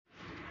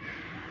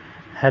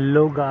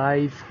Hello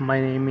guys, my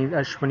name is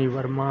Ashwani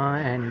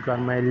Verma and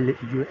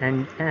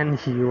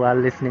you are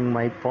listening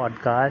my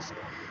podcast,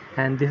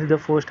 and this is the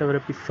first ever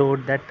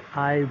episode that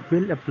I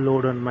will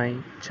upload on my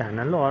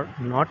channel or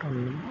not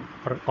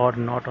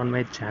on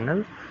my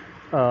channel,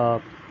 uh,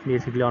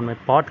 basically on my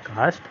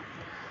podcast.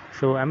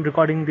 So I'm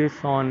recording this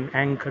on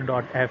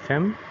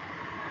anchor.fm,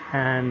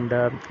 and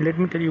let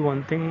me tell you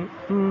one thing.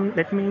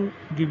 Let me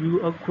give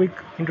you a quick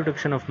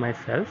introduction of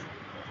myself,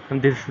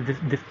 and this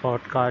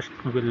podcast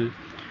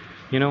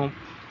you know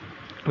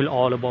will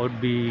all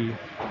about be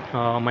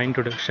my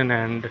introduction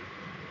and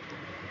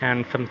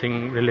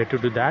something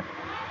related to that.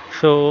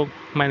 So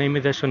my name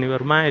is Ashwani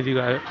Verma, as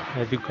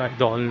you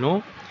guys all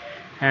know,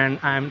 and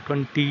I'm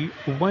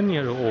 21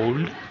 year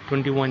old.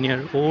 21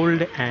 year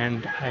old,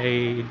 and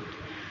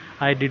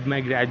I did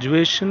my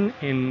graduation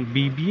in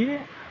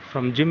BBA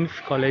from Jim's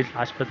College,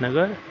 Lajpat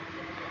Nagar,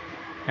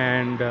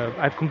 and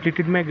I've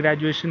completed my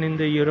graduation in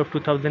the year of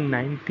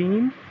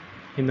 2019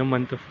 in the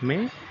month of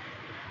May,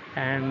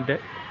 and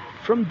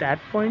from that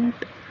point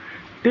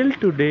till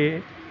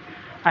today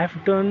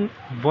I've done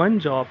one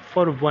job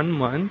for 1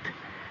 month,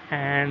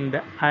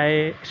 and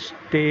I've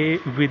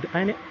stayed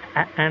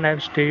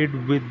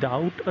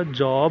without a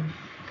job.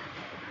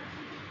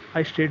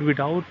 I stayed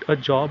without a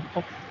job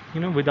of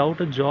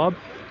without a job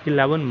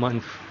 11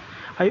 months.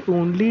 I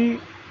only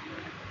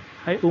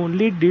I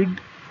only did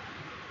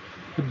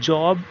a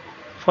job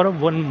for a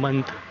 1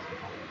 month.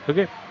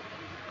 Okay,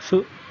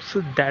 so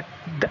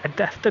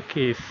that's the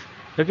case.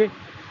 Okay,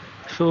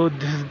 so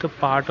this is the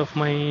part of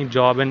my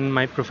job and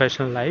my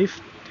professional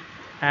life,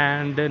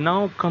 and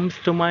now comes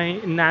to my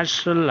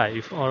natural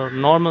life or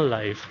normal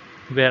life,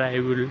 where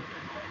I will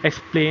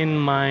explain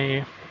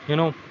my you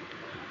know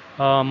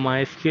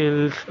my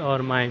skills or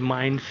my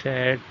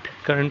mindset,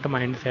 current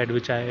mindset,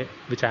 which I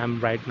am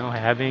right now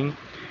having.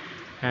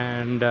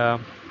 And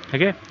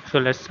okay, so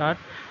let's start.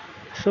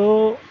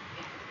 So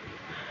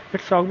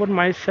let's talk about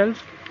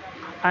myself.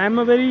 I am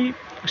a very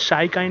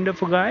shy kind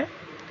of a guy.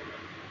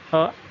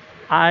 uh,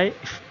 I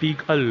speak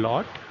a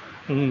lot,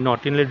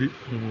 not in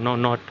no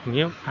not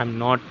I'm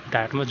not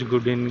that much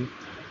good in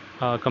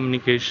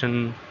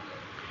communication.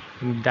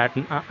 That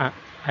I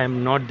am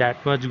not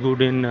that much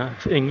good in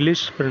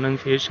English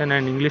pronunciation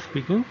and English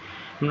speaking.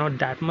 I'm not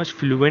that much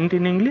fluent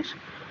in English,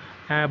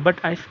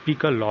 but I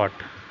speak a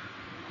lot.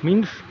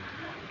 Means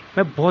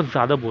मैं बहुत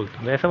ज़्यादा बोलता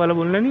हूँ, वैसा वाला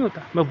बोलना नहीं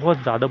होता, मैं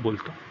बहुत ज़्यादा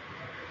बोलता हूँ.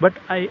 But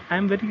I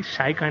am very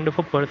shy kind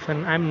of a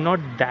person. I'm not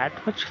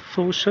that much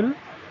social,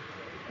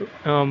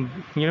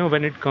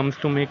 when it comes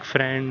to make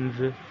friends,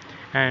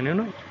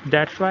 and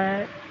that's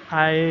why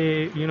I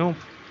you know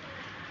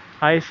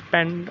I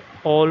spend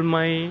all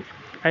my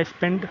I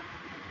spent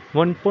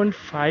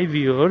 1.5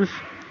 years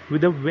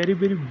with a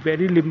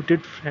very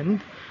limited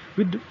friend,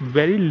 with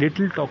very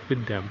little talk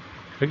with them.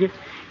 Okay,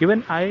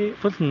 even I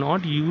was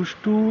not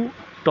used to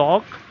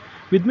talk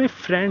with my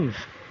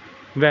friends.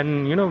 When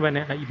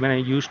I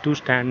used to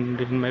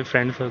stand in my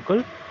friend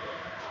circle,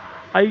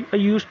 I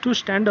used to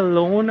stand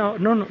alone.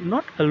 No,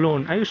 not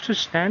alone. I used to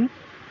stand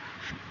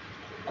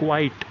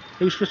quiet.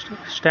 I used to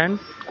stand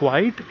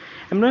quiet,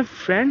 and my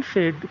friend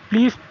said,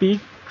 "Please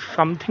speak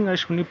something,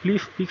 Ashwini.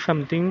 Please speak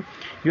something.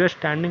 You are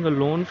standing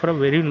alone for a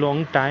very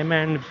long time,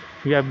 and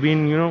we have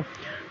been,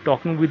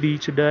 talking with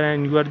each other,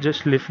 and you are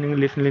just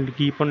listening,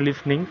 keep on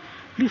listening.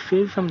 Please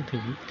say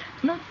something."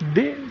 You know,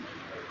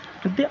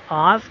 they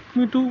asked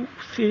me to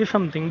say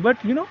something,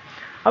 but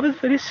I was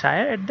very shy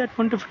at that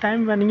point of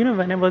time,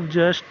 when I was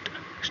just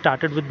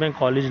started with my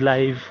college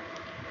life.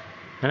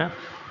 Yeah.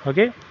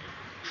 Okay,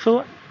 so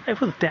I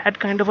was that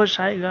kind of a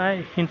shy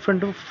guy in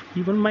front of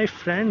even my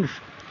friends.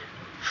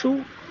 So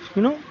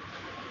you know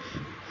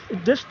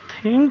just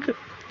think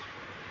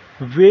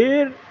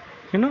where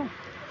you know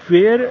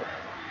where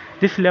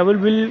this level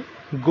will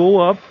go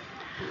up,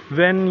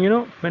 when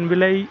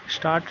will I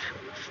start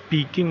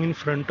speaking in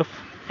front of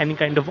any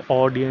kind of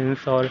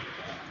audience,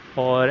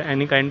 or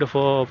any kind of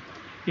a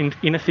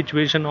in a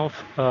situation of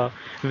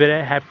where I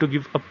have to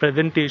give a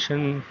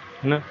presentation,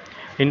 you know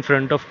in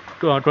front of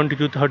 20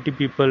 to 30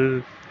 people.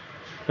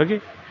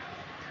 Okay,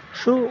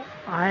 so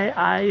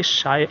I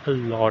shy a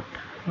lot.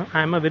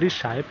 I'm a very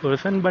shy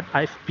person, but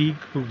I speak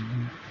a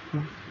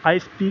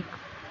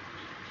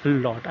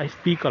lot. I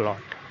speak a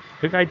lot.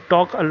 Like, I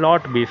talk a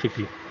lot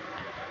basically.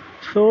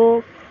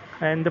 So,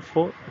 and the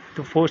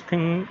first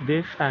thing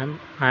this, I'm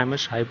a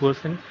shy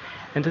person,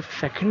 and the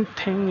second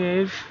thing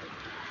is,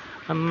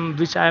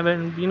 which I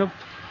will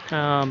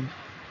um,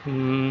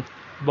 mm,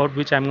 about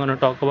which I'm gonna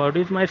talk about,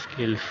 is my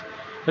skills.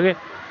 Okay,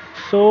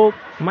 so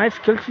my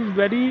skills is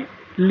very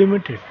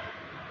limited.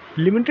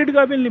 Limited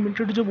का भी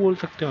limited जो बोल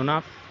सकते हो ना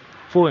आप,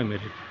 वो है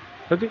मेरे.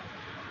 ओके,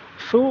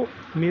 सो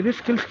मेरे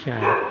स्किल्स क्या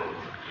हैं?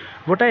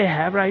 What I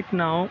have right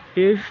now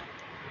is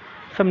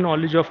some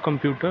knowledge of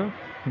computer,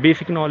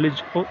 basic knowledge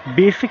of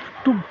basic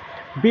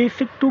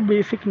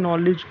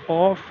knowledge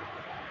of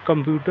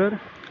computer,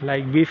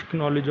 like basic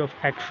knowledge of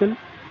Excel,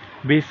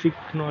 basic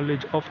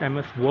knowledge of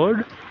MS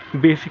Word,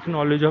 basic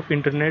knowledge of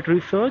internet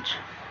research.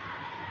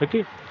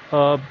 Okay,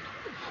 uh,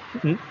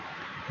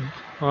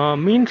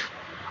 means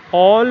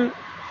all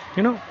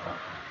you know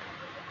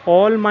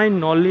all my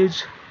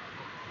knowledge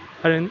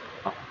are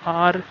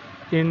are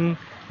in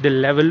the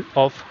level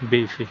of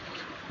basic.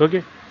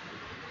 Okay,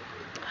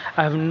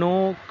 I have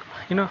no,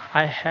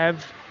 I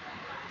have,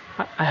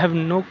 I have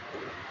no,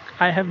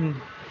 I have,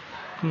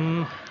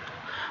 mm,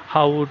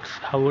 how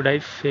would I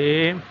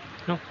say,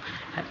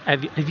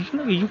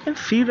 you can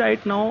see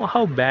right now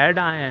how bad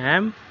I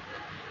am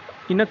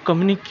in a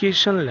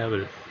communication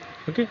level.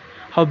 Okay,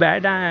 how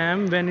bad I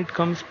am when it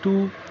comes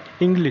to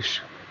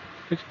English.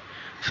 Okay,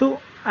 so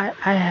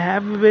I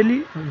have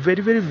very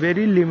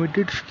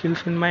limited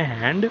skills in my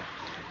hand.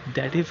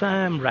 That is why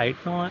I am right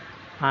now.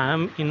 I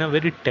am in a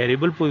very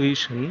terrible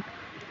position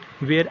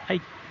where I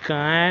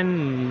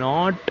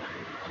cannot,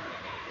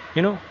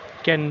 you know,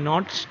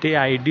 cannot stay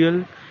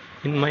idle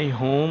in my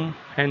home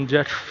and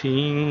just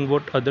seeing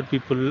what other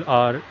people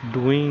are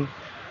doing.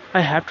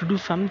 I have to do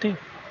something.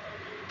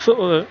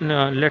 So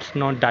let's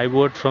not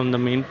divert from the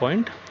main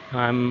point.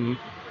 I'm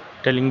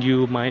telling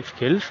you my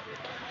skills.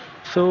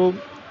 So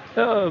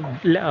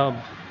let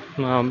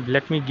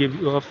me give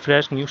you a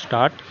fresh new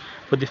start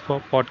for this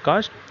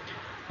podcast.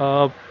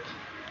 Uh,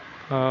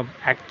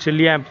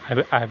 actually, I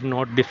have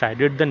not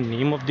decided the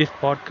name of this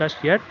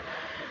podcast yet,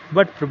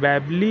 but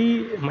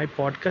probably my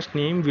podcast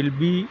name will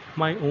be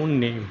my own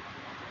name.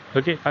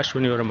 Okay,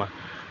 Ashwini Verma.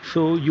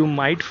 So you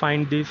might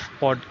find this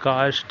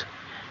podcast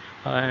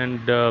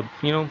and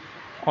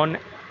on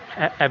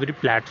every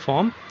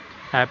platform,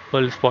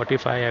 Apple,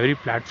 Spotify, every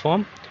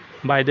platform,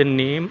 by the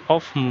name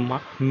of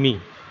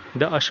me,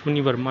 the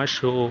Ashwini Verma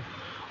Show,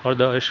 or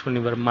the Ashwini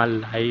Verma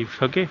Live.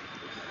 Okay,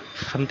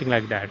 something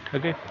like that.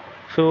 Okay,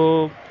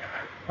 so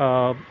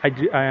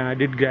I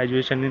did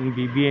graduation in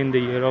BBA in the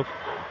year of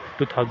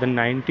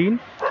 2019,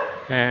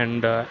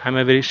 and I'm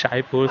a very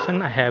shy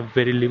person. I have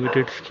very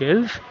limited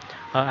skills.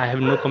 I have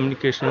no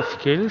communication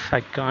skills.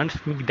 I can't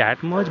speak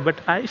that much, but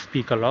I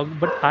speak a lot.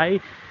 But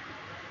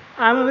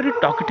I'm a very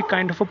talkative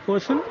kind of a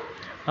person.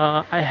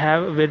 I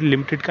have a very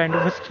limited kind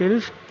of a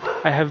skills.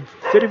 I have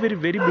very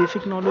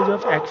basic knowledge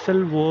of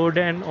Excel, Word,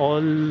 and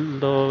all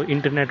the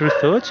internet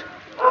research.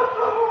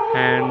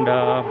 And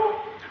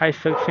I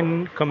succeed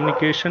in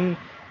communication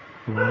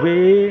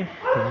way,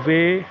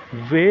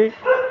 way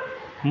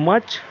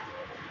much.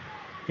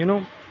 You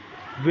know,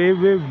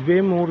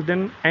 way more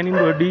than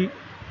anybody.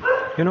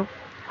 You know,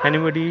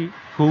 anybody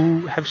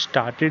who have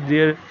started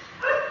their,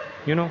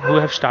 who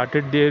have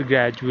started their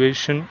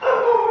graduation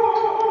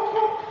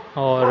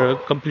or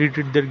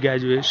completed their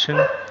graduation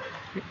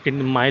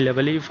in my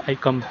level. If I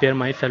compare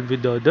myself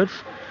with the others,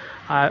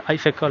 I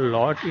suck a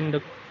lot in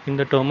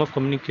the term of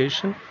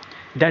communication.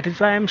 That is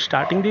why I'm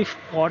starting this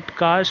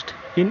podcast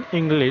in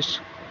English.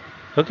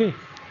 Okay,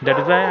 that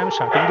is why I'm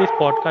starting this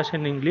podcast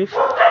in English,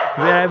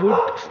 where I would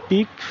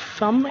speak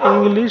some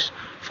English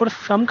for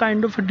some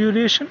kind of a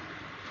duration,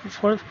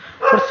 for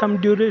some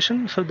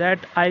duration, so that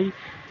I,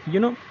 you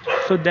know,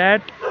 so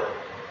that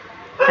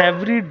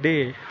every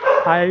day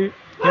I,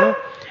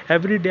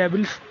 every day I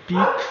will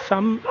speak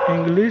some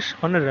English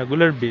on a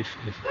regular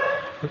basis.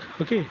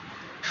 Okay,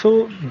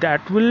 so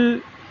that will,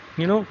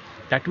 you know,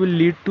 that will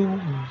lead to,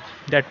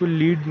 that will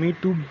lead me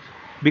to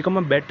become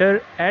a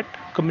better at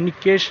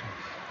communication.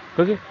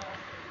 Okay,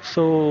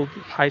 so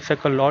I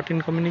suck a lot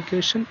in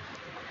communication.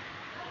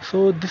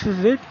 So this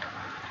is it.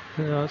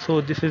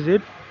 This is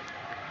it.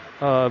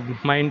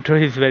 My intro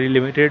is very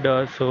limited.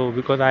 So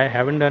because I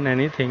haven't done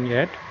anything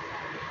yet,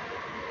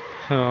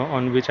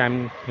 on which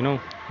I'm,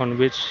 on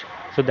which,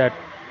 so that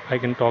I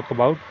can talk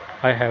about.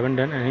 I haven't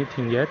done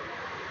anything yet.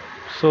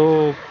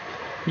 So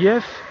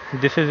yes,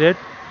 this is it.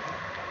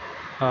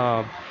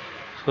 Uh,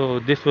 so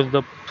this is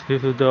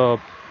the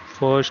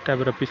first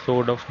ever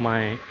episode of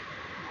my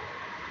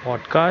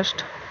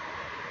podcast,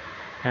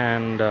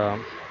 and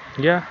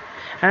yeah,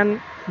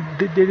 and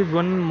there is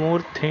one more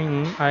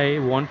thing I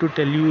want to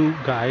tell you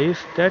guys,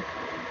 that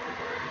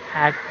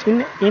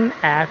in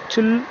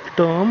actual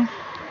term,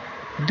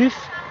 this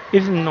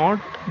is not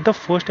the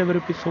first ever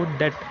episode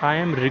that I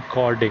am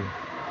recording.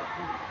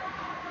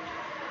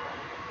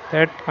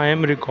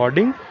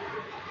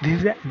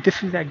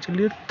 This is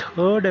actually the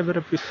third ever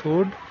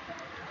episode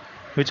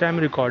which I am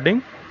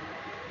recording,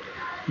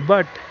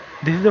 but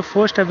this is the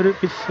first ever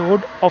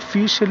episode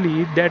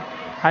officially that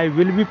I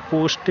will be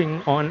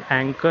posting on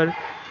Anchor,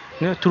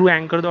 through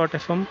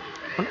Anchor.fm,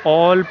 on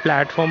all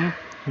platform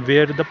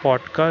where the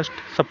podcast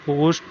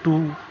supposed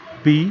to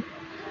be.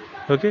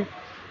 Okay,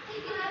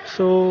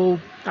 so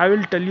I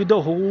will tell you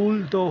the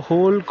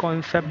whole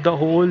concept, the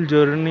whole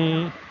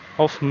journey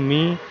of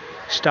me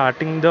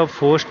starting the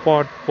first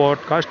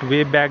podcast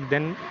way back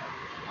then,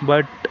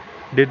 but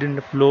didn't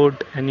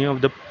upload any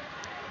of the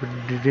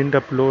didn't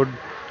upload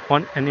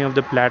on any of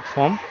the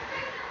platform.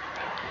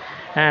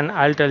 And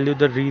I'll tell you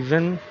the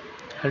reason.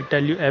 I'll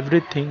tell you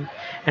everything.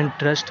 And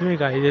trust me,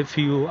 guys, if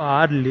you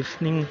are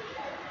listening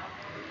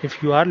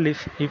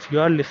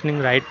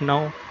right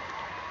now,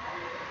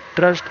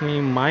 trust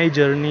me, my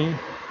journey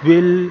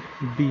will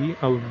be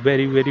a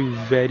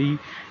very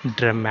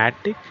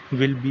dramatic,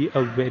 will be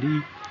a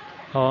very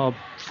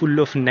full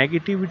of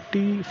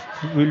negativity,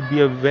 will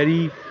be a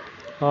very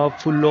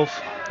full of,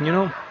 you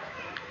know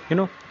you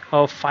know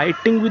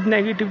fighting with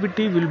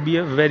negativity, will be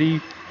a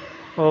very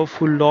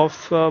full of,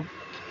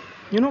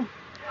 you know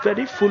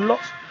very full of,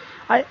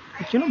 I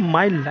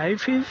my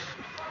life is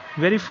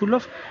very full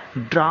of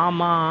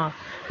drama,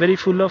 very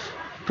full of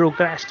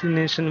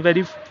procrastination,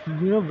 very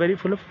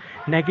full of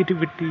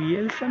negativity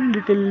and some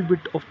little bit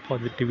of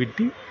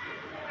positivity.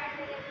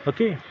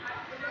 Okay,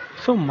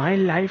 so my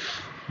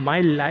life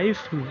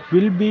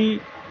will be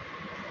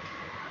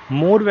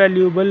more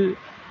valuable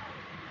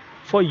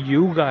for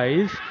you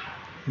guys,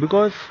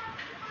 because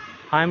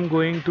I'm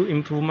going to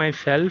improve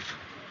myself,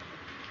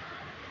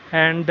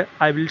 and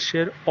I will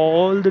share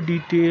all the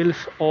details,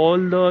 all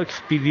the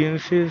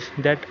experiences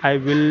that I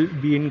will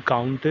be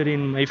encounter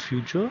in my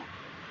future.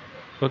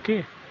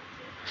 Okay,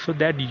 so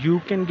that you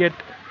can get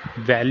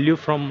value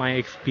from my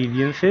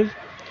experiences,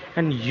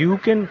 and you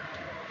can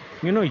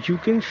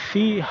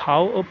see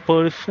how a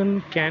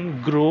person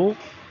can grow,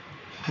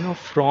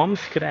 from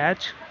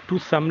scratch to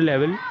some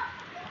level,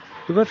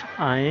 because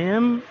I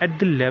am at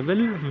the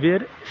level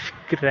where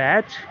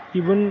scratch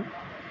even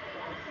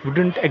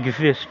wouldn't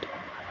exist.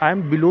 I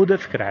am below the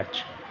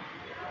scratch.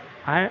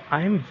 I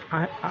am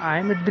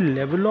at the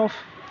level of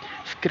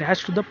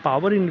scratch to the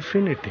power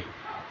infinity.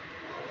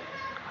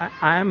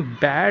 I am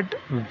bad,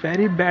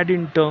 very bad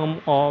in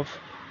term of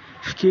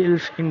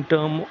skills, in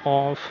term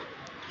of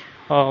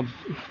uh,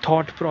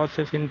 thought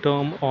process, in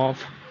term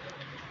of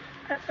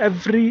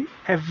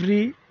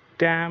every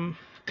damn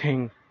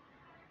thing.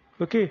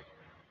 Okay,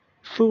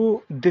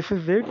 so this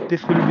is it.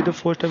 This will be the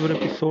first ever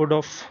episode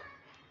of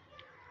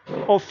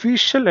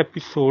official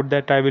episode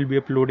that I will be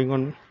uploading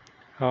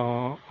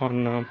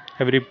on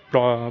every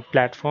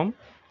platform.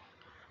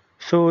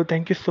 So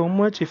thank you so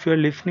much if you are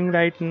listening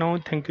right now.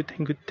 Thank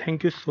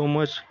you so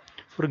much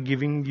for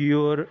giving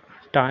your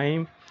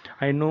time.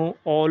 I know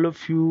all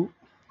of you,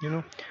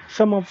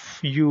 some of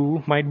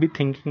you might be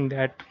thinking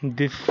that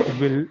this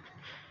will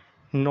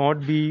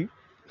not be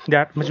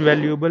that much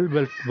valuable,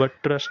 but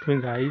trust me,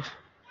 guys,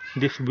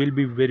 this will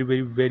be very,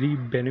 very, very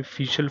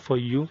beneficial for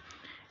you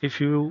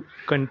if you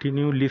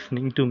continue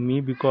listening to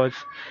me, because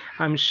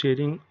I'm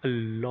sharing a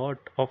lot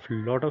of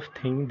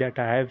things that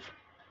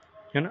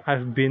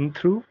I've been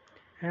through,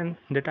 and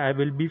that I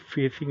will be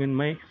facing in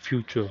my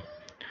future.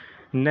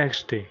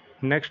 Next day,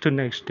 next to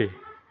next day,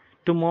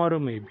 tomorrow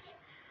maybe,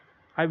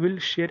 I will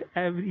share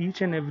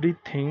each and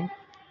everything,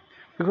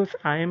 because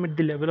I am at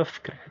the level of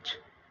scratch.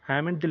 I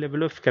am at the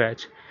level of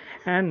scratch,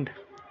 and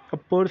a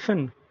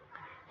person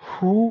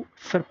who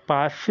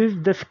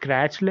surpasses the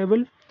scratch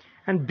level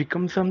and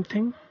becomes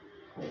something,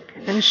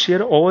 and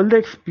share all the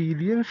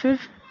experiences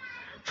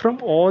from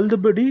all the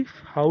buddies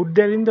out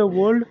there in the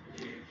world,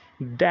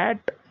 that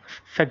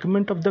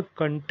segment of the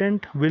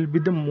content will be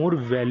the more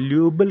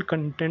valuable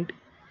content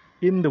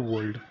in the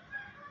world.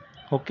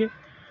 Okay,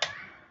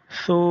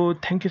 so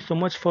thank you so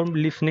much for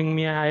listening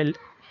me. I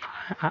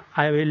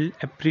will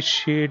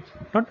appreciate,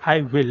 not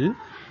I will,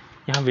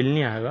 यहाँ will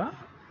नहीं आएगा.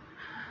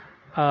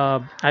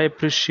 I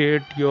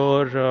appreciate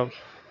your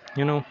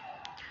you know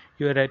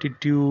your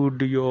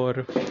attitude,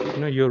 your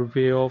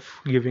way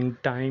of giving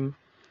time,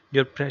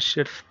 your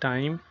precious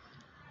time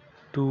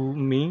to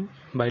me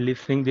by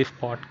listening this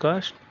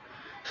podcast.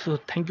 So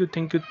thank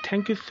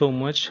you so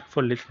much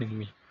for listening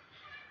me.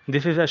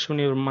 This is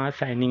Ashwini Verma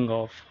signing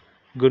off.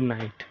 Good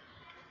night.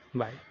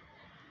 Bye.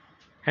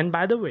 And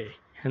by the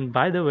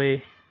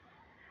way,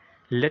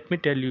 let me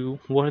tell you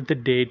what the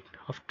date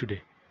of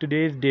today.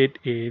 Today's date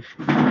is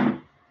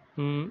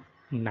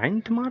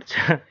 9th March.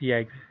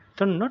 Yeah,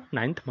 so not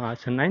 9th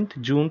March,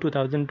 9th June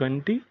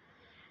 2020,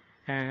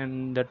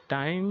 and the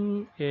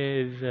time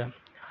is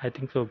I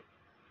think so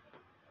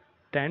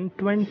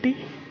 10:20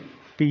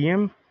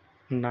 p.m.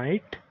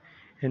 night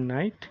in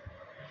night.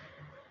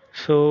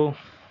 So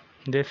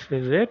this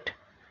is it.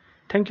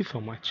 Thank you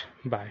so much.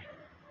 Bye.